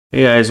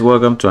Hey guys,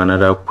 welcome to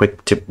another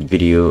quick tip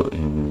video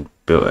in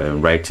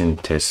writing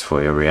tests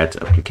for your React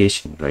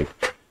application, right?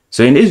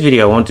 So in this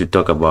video, I want to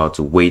talk about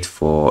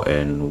waitFor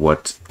and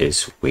what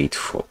is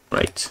waitFor,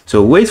 right?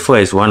 So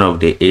waitFor is one of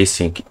the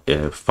async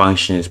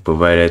functions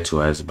provided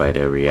to us by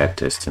the React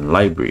testing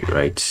library,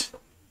 right?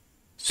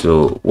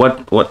 So what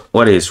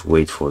is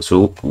waitFor?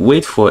 So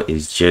waitFor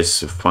is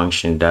just a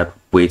function that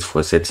waits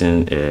for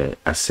certain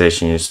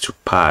assertions to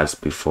pass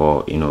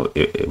before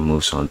it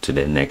moves on to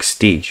the next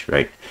stage,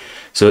 right?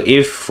 So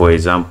if, for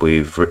example,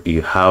 if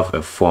you have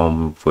a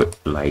form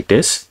like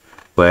this,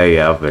 where you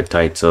have a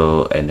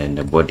title and then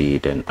the body,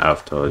 then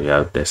after you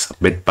have the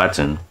submit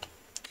button,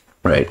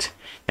 right?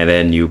 And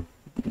then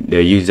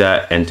the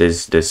user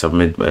enters the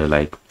submit,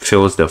 like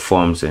fills the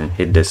forms and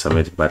hit the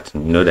submit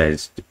button. You know that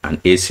it's an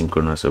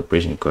asynchronous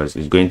operation because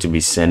it's going to be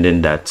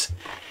sending that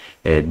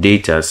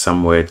data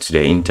somewhere to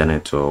the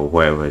internet or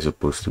wherever it's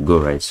supposed to go,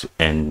 right?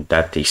 And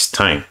that takes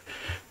time,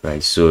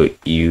 right? So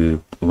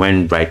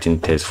when writing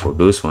tests for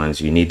those ones,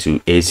 you need to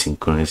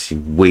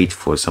asynchronously wait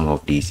for some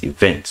of these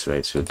events,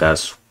 right? So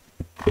that's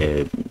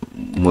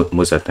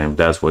most of the time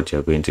that's what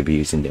you're going to be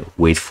using the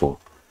waitFor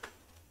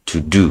to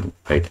do,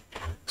 right?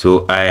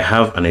 So I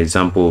have an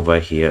example over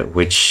here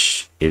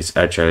which is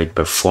actually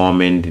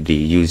performing the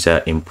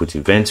user input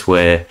events,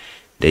 where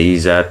the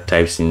user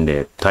types in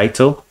the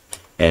title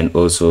and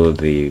also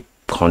the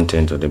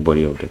content or the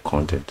body of the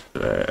content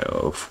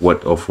of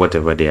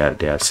whatever they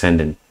are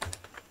sending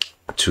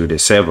to the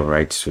server,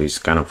 right? So it's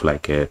kind of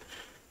like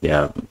they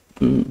are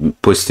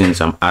posting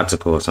some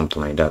article or something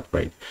like that,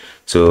 right?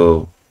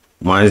 So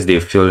once they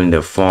fill in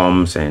the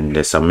forms and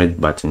the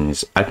submit button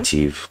is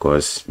active,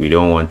 because we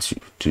don't want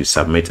to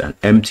submit an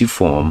empty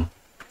form,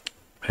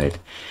 right?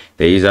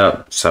 The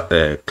user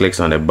clicks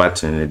on the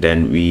button, and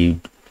then we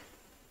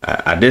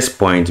at this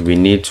point we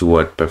need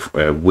to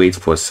wait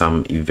for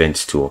some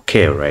events to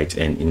occur, right?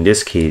 And in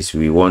this case,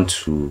 we want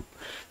to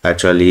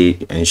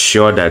actually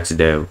ensure that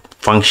the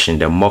function,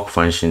 the mock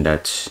function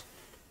that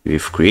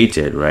we've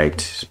created,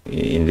 right,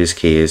 in this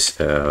case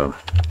to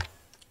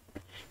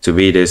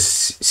be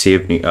this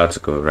save new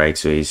article, right?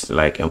 So it's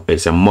like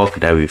it's a mock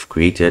that we've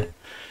created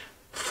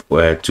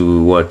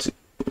to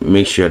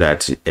make sure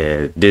that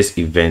this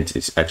event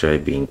is actually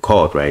being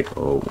called, right?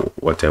 Or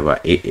whatever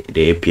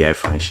the API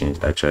function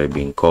is actually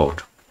being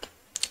called.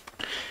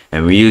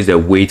 And we use the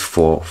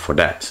waitFor for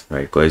that,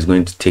 right? Because it's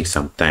going to take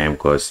some time,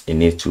 because it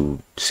needs to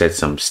set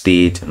some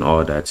state and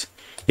all that.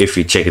 If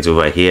we check it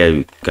over here,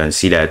 we can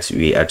see that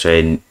we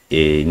actually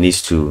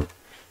needs to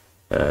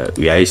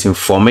we are using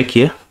formic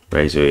here,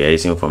 right? So we are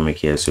using formic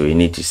here, so we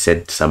need to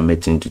set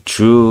submitting to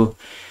true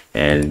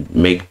and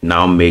make the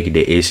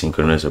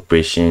asynchronous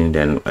operation,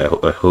 then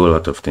a whole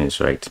lot of things,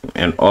 right?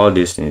 And all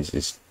these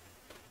things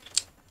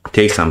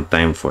take some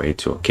time for it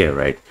to occur,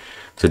 right?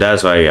 So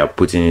that's why we are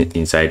putting it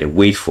inside the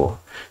waitFor.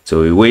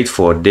 So we wait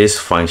for this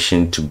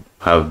function to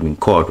have been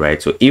called,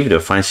 right? So if the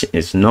function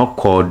is not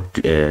called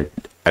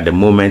at the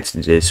moment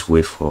this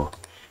waitFor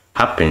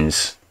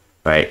happens,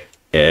 right,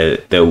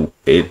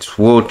 it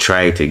will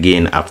try it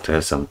again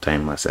after some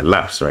time has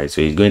elapsed, right?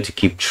 So it's going to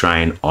keep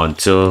trying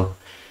until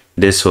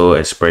this whole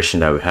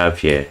expression that we have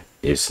here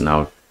is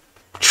now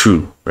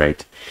true,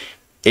 right?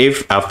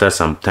 If after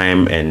some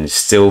time and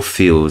still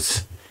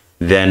fails,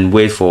 then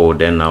waitFor will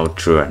then now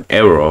throw an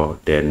error,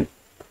 then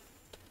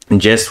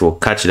just will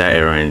catch that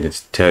error and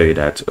tell you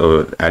that,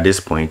 oh, at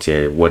this point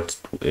here,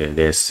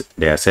 the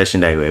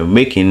assertion that you were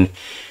making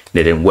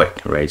didn't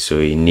work, right? So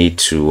you need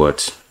to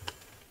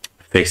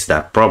fix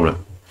that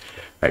problem,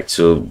 right?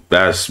 So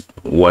that's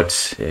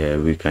what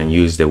we can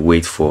use the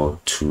waitFor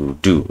to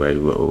do, right?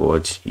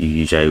 What you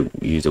usually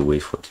use the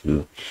waitFor to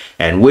do.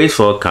 And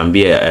waitFor can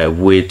be a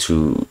way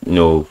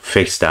to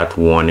fix that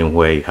warning,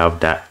 where you have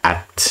that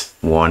act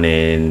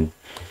warning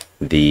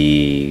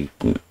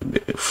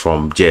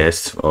from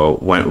jest, or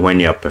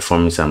when you're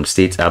performing some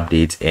state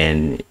update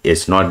and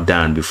it's not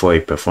done before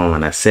you perform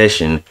an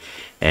assertion,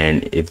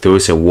 and it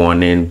throws a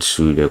warning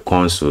to the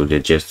console. They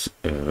just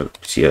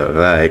it's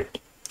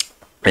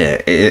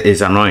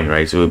annoying,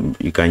 right? So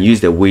you can use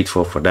the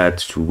waitFor for that,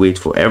 to wait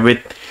for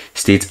every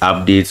state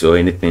updates or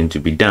anything to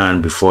be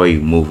done before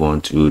you move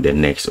on to the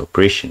next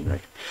operation,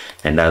 right?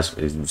 And that's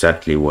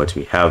exactly what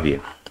we have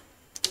here.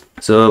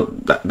 So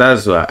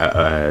that's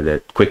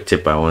the quick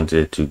tip I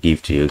wanted to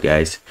give to you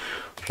guys.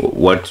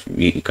 What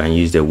you can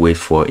use the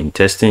waitFor in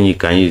testing. You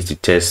can use to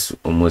test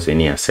almost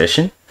any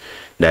assertion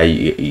that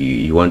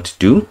you want to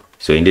do.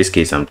 So in this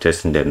case, I'm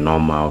testing the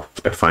normal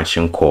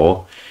function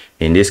call.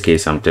 In this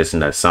case, I'm testing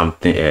that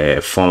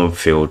something form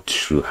field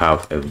to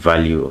have a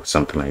value or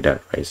something like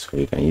that, right? So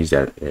you can use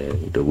that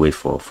the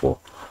waitFor for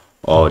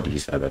all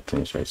these other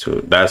things, right? So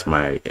that's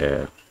my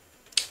so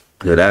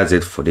that's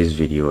it for this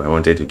video. I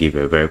wanted to give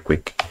a very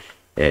quick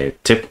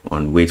tip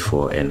on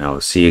waitFor, and I'll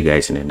see you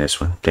guys in the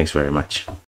next one. Thanks very much.